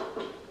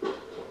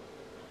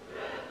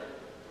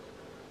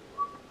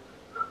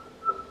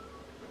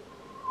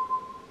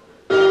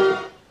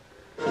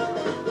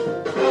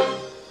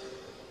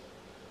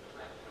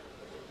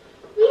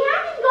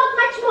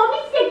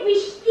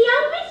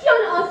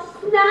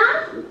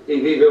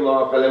 Ivivi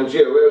ma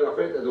bħal-mġew,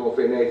 għafet għadu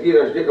fejn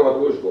għajtira ġdika ma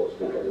tuħux għost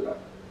fil-kalla.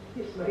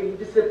 Isma,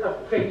 jibdisset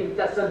fejn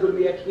jintassandu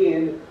l-mijak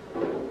jien.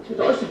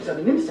 ċita għox tibsa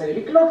minn nimsa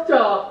li klok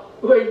ta'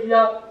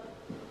 għajja.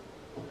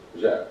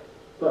 ġa.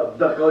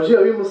 Dak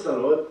għoġew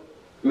jimussanod.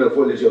 Minn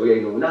fuq li ġew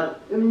jajnuna?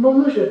 Imma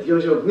mux għet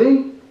joġobni.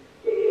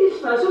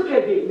 Isma, sur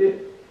Kevin.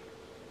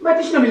 Ma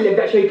tix namillek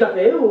da' xej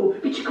kafe u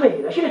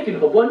biċikwejra, xenek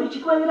tinħobbu għan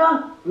biċikwejra?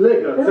 Le,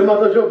 grazzi, ma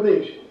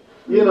toġobnix.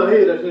 Jena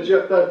ħirex nġi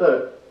aktar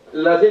tard.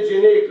 La tiġi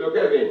niklu,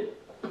 Kevin.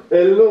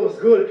 Illum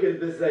żgur kien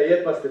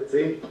biżejjed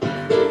pastizzi.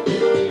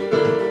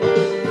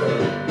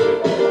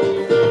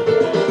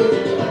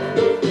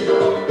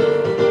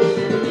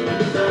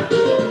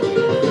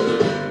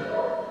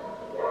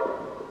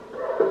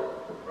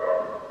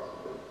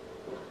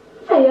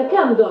 Ejja,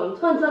 kemm dont?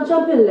 Kont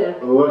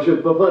nċampillek. U għax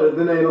il-papa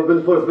id-dinajnu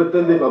bil-fors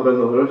bit-tendi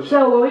qabel noħroġ.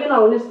 Sewa, jena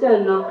u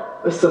nistenna.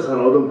 Issa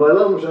sanqodu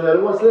nbajla mhux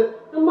aħjar waslet.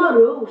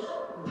 Marrux.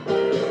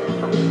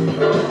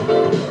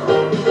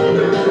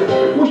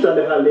 Mux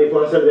tal-li ħalli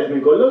forse reħ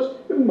minn kollox,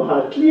 imma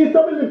ħadd tlieta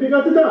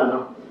mill-impjegati tagħna.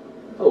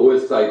 U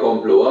issa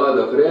jkomplu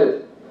għada, Fred.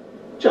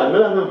 ċar,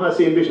 mela aħna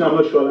mħassin biex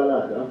nagħmlu xogħol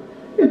għal-għada.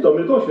 Intom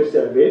milkomx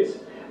fis-servizz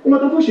u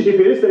ma tafux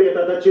jiġifieri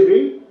serjetà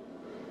taċ-ċivil.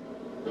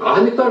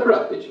 Aħna iktar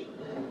prattiċi.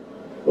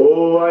 U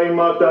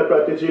għajma aktar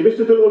prattiċi biex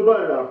titilqu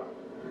l-barra.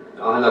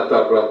 Aħna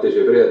iktar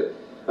prattiċi, Fred.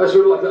 Għax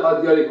il-waqt li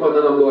għaddja li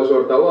konna namlu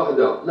xorta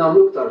waħda,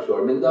 namlu iktar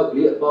xor minn dawk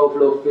li jibqgħu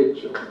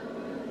fl-uffiċċju.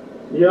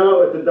 Ja, u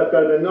qed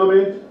tiddakkar minnhom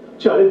int,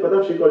 ċar int ma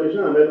tafx ikollix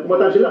nagħmel, u ma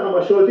tantx ilaħħam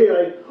għax-xogħol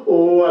tiegħi u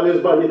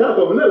għall-iżbalji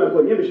tagħkom nella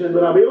nkun jien biex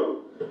ninduna bihom.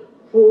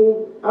 U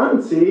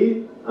anzi,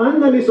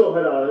 għandna li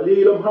soħra li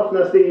l-hom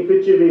ħafna snin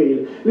fiċ-ċivil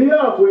li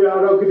jafu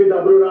jaraw kif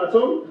idabru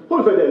rashom, u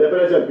l-fedele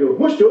pereżempju,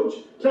 mhux ċuċ,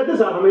 se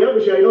tisaħħa miegħu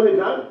biex jgħinuh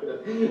id-dar.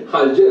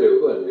 Ħalġeri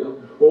wkoll, jo.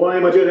 U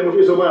għaj ma ġeri mhux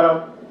isu mara.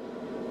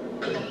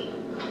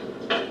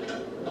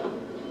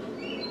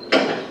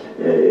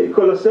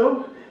 Kolossew,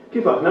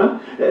 kif aħna?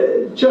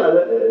 ċar,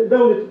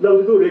 dawn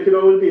id-duri kienu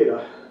l-bira.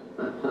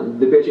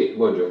 Dipeċi,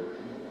 bonġu.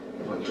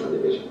 Bonġu,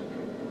 dipeċi.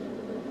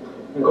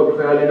 Nkomplu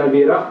fiħalina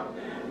l-bira.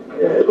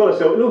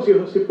 Kolossew, l-lum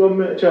siħu sibkom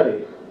ċari.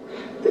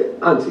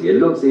 Anzi,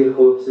 l-lum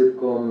siħu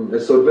sibkom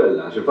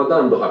s-sorvella, xil-fadda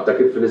għandu ħabta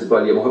kif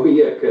fil-izbalji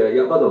muħbijek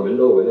jaqbadhom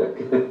mill-ewwel hekk.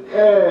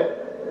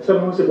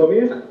 Sammu sibkom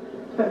jien?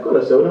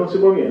 Kolossew, naħu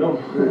sibkom jien, no?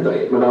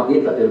 Tajjeb, ma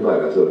jitlaq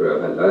il-barra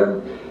sorvella.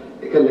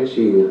 Kellek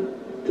xi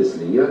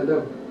tislija għadda?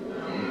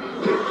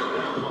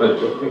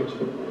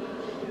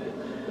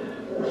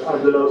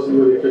 Għaddu law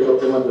signori, kif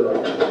għaddu law.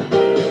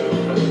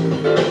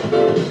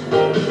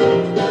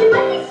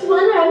 Imma this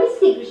one,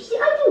 Mr. Grishti,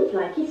 I don't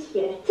like his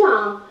shirt,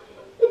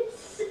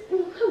 It's,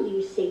 how do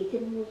you say it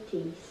in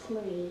Maltese?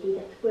 Really,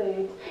 that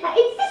word.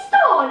 It's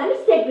Tistona,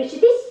 Mr. Grishti,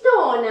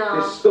 Tistona.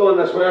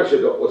 Tistona x'ma nafx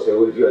idoqqu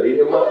sew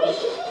il-vjolin, imma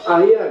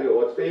aħjar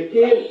joqgħod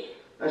fejn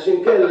għax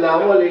inkella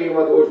għoli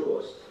ma tuqux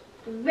post.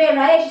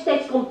 Vera, she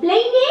starts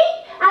complaining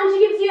and she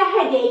gives you a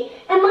headache.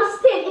 And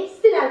still, it's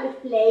still out of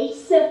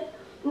place.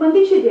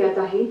 M'għandix idea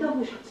ta' ħin ta'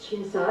 mhux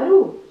ħadd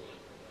saru.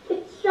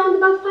 It's round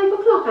about 5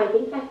 o'clock, I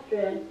think,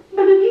 Catherine.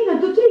 Għadda jiena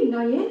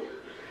d-dottrina jien.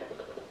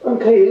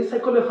 Anke jien se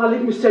jkolli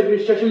ħallik mistegri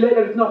xax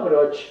il-lejla rid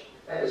noħroġ.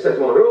 Se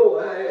tmorru,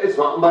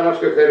 isma' ma nafx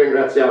kif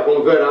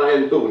nirringrazzjakom vera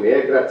entuni,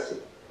 grazzi.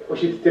 U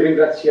xi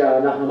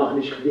tirringrazzjana aħna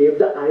maħniex ħdieb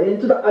daqqa jien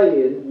tu daqqa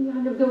jien.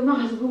 Ja, nibdew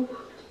naħsbu.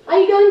 Are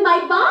you going by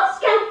bus,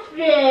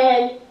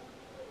 Catherine?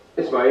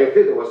 Isma' jekk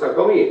tidu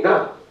wasalkom jien,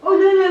 ta'? U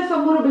le,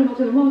 sammuru bil-mot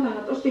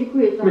ħadd għax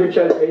tinkwieta. Min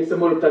ċelfej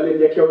semur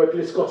tal-linja jew hekk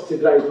l-iskosti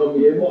drajthom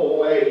jien.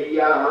 U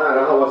ejja,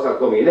 ara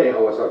wasalkom jien, ejja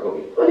wasalkom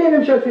jien. U lejn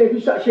hemm xelfej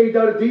biex taqxej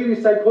dardir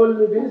jista'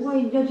 jkollu biss.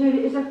 Wajda ġeri,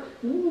 iżak.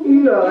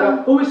 Ja,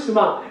 u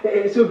isma'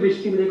 subri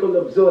x'timli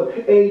jkollu bżonn,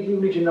 ejdi u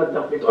niġi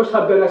naddaflit. Ox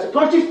ħabbera,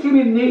 tox tisti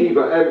minni.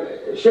 Iva,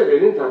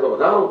 xerrin inta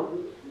toqdaw?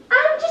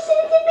 I'm just a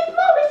little bit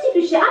more, Mr.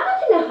 Grishti. I'm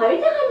not in a hurry,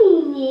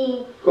 ħanini.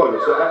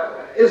 Kollu,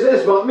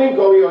 isma'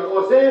 minnkom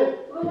jonqos,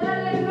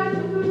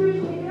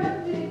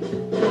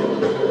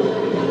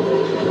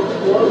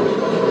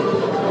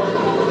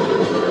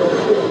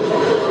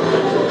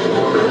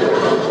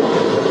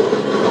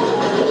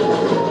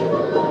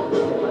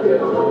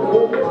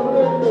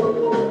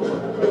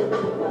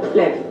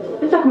 Le,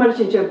 intak ma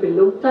rridx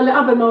inċempillu, tal-li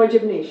qabel ma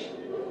weġibniex.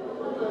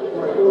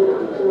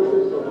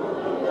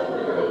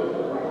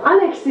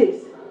 Alexis,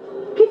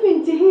 kif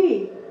inti hi?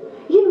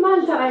 Jien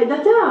Malta qiegħda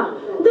ta'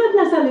 dat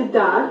nasal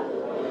id-dar.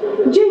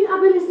 Ġejt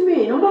qabel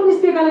iż-żmien, u mbagħad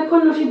nispjegalek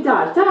kollox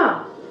id-dar, ta'.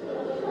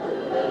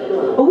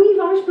 U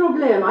iva mhux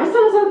problema, issa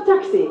nasal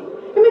b'taksi.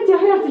 Imma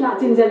aħjar tilaq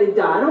tinżel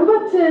id-dar, u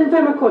mbagħad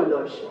nfehmek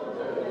kollox.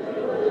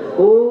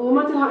 U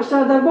ma tilħaqx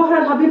tara darb'oħra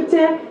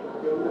l-ħabibtek?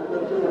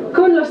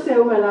 Kollox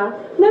sew mela.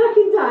 Narak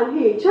id-dar,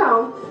 hi, ciao.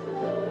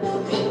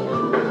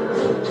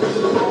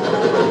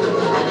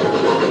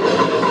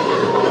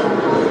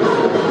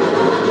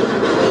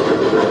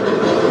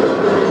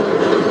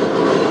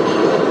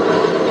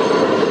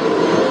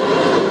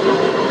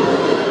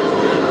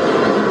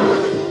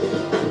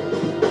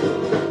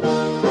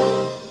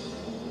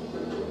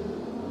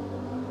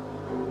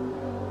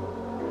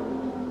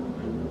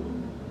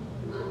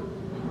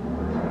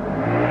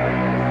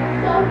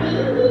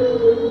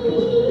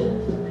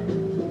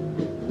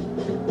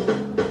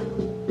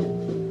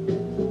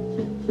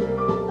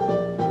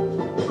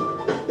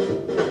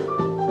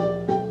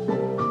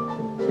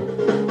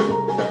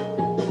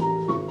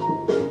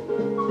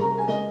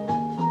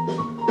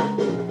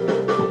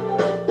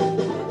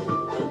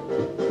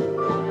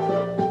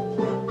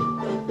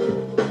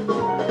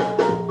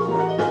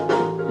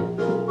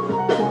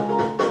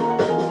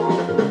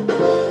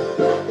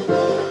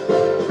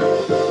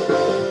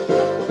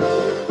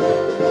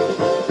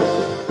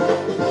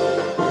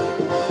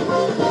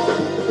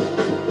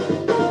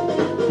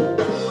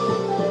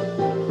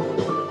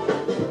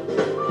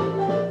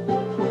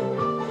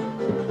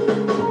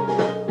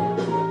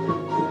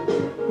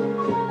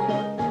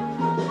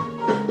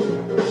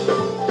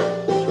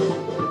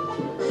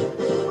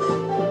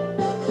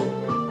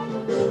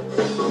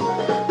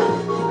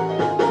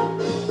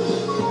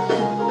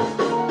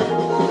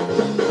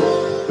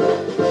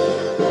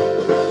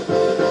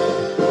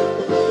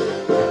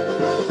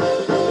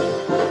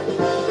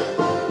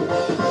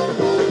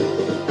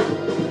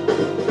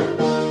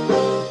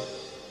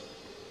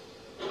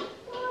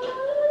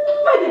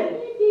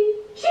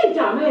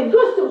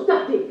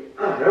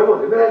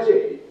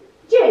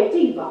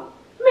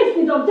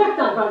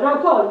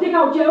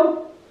 hawn ġew?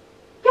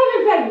 Kemm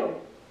infejjhom?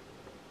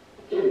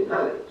 Xerin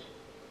ħareġ.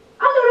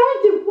 Allura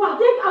inti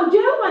waħdek hawn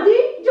ġew ma' di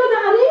ġo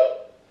dari?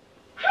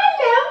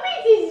 Hello,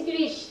 Mrs.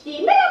 Grishti.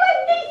 Mela ma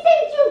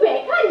d-sent you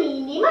back,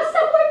 ħanini. Ma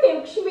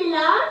s-sapportewx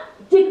mela.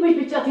 Dik mhix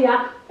biċċa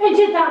tiegħek,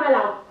 inti tagħmel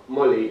hawn.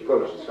 Molly,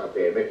 kollox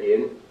nisfahmek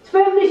jien.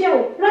 Tfehmni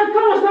xejn, rad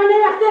kollox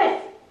marnejja stess.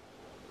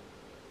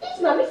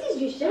 Isma, Mrs.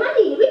 Grishti,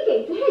 ħanini, we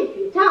came to help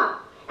you, ta.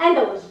 And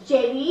there was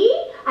Jerry,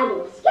 and there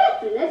was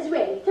Catherine as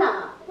well, ta.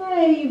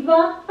 Ejva,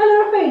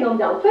 allura fejnhom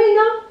daw,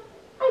 fejnhom?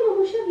 Ay, ma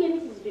mux għabja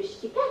Mrs.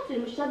 Grishti,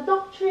 Catherine mux ta'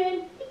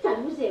 doctrine,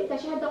 tal-mużew ta'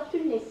 xi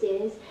doctrine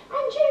lessons,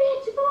 and Jerry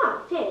had to go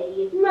out,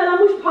 eh? Mela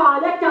mhux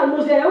bħalek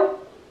tal-mużew.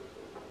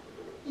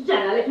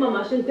 Ġara lek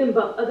mamma x'inti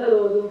mbaqqa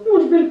dal-għodu.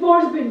 Mhux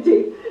bil-fors binti.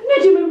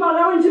 Niġi minn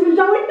barra u inti minn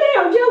daw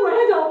id-dejja u ġewwa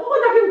ħedhom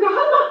u dak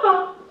imkaħħal magħha.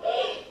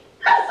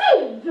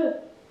 Asib!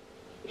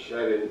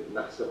 Xerin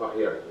naħseb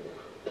aħjar.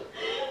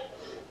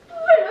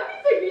 Vera,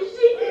 Mr.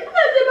 Grishti,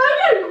 naħseb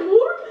aħjar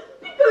imur,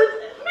 because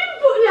minn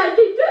fuq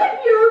l-għalti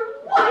your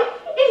wife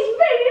is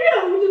very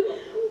rude.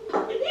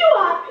 You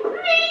are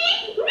really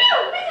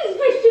rude, Mrs.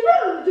 Grishti,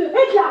 rude.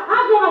 Itla,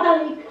 għabla ma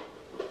dalik.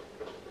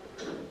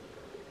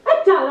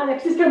 Tara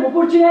Alexis kemmu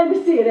purċinel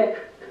missierek.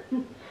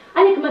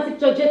 Għalek ma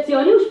sibt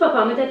oġġezzjoni u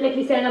x'papa metetlek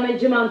li ser nagħmel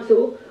ġimgħanzu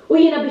u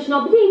jiena biex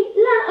nobdik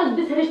lanqas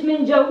biss ħriġt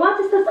minn ġewwa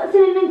tista'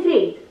 staqsil il-min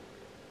trid.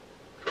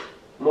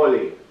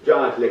 Molly,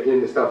 ġaħatlek li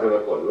nistafem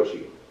kollox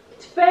jien.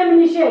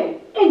 Tfehmni xejn,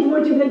 inti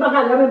mur ġibni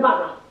l-bagalla minn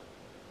barra.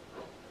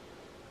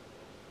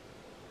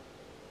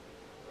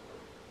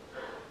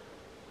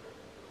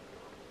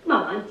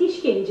 Mamma, inti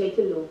x'kien ġejt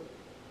illum?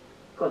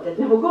 Kont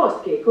qed neħu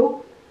gost kieku.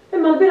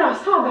 Imma l-bira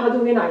sħabi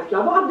ħaduni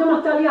nightclub u għabdu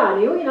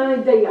mat-Taljani u jiena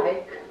niddejja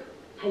hekk.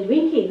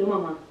 Ħelwin kienu,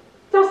 mamma.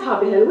 Ta'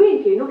 sħabi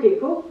ħelwin kienu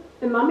kieku,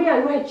 imma mija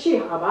l-wieħed xi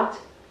ħabat.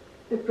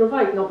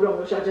 Ipprovajt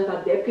nobromlu xi ħaġa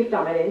tad-deb kif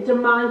tagħmel int,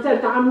 imma nser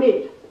ta'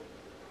 għammil.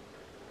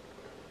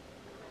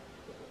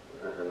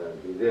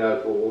 Idea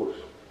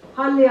l-fuqux.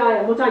 Ħalli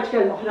għajem u tajċ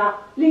kelma oħra,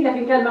 lina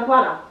kien kelma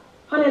wara.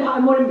 Ħalli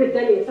l-ħaq immur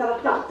nbiddel jien sara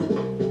tat.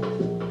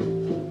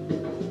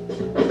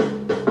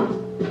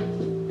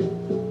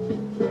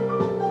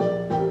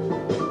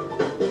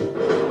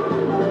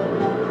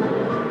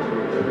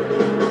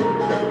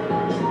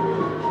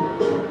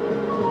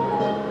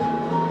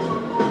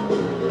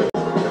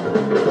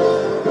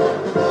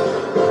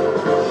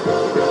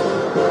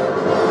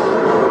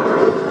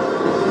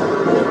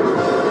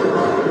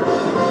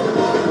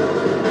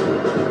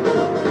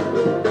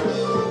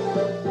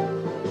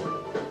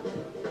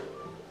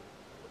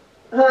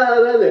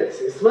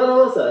 Alexis, ma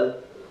wasal.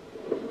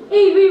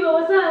 Iva,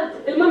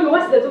 wasalt. Il-mami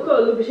waslet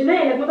ukollu biex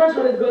inejnek ma tantx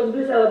ħadet gold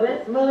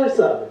bl-Elizabeth. Ma nafx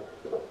sabi.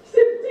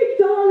 Sibtik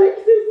ta'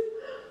 Alexis,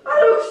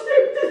 għaraw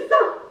xtibt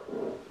issa.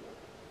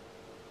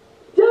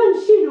 Dan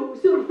xinu,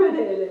 Sur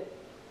Fedele?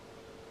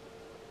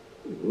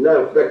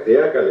 Naf dak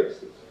tiegħek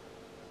Alexis.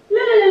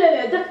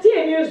 Le, dak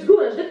tiegħi mhijiex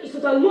żgur għax dak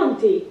qisu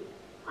tal-Monti.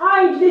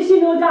 Għajdli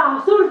xinu da,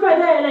 Sur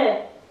Fedele?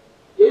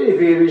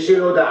 Jiġifieri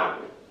xinu dak.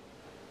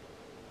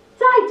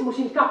 Sajt mux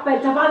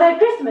il-kappell ta' Father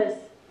Christmas.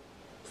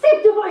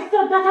 Sibtu fuq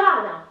is-sodda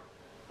tagħna.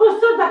 U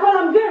s-sodda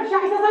kollha mgirfxa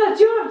ħisa saret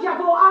Ġorġja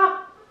fuqha.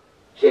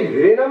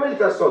 X'infieri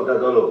għamilta s-sodda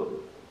dolodu?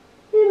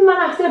 Imma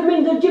naħseb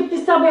mindu ġibt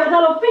is-sabiħ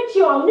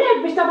tal-uffiċċju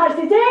hawnhekk biex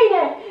tafarsi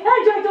tgħinek.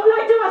 Erġajtu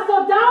lajtu ma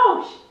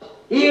s-soddawx.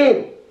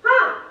 Jien! Ha,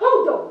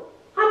 ħudu!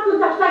 Ħadku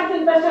dak lajt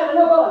il-beċer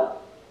l-ukoll.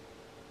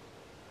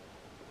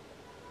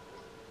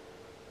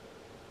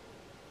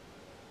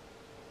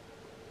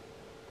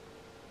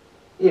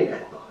 Jien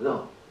qed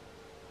noħlom.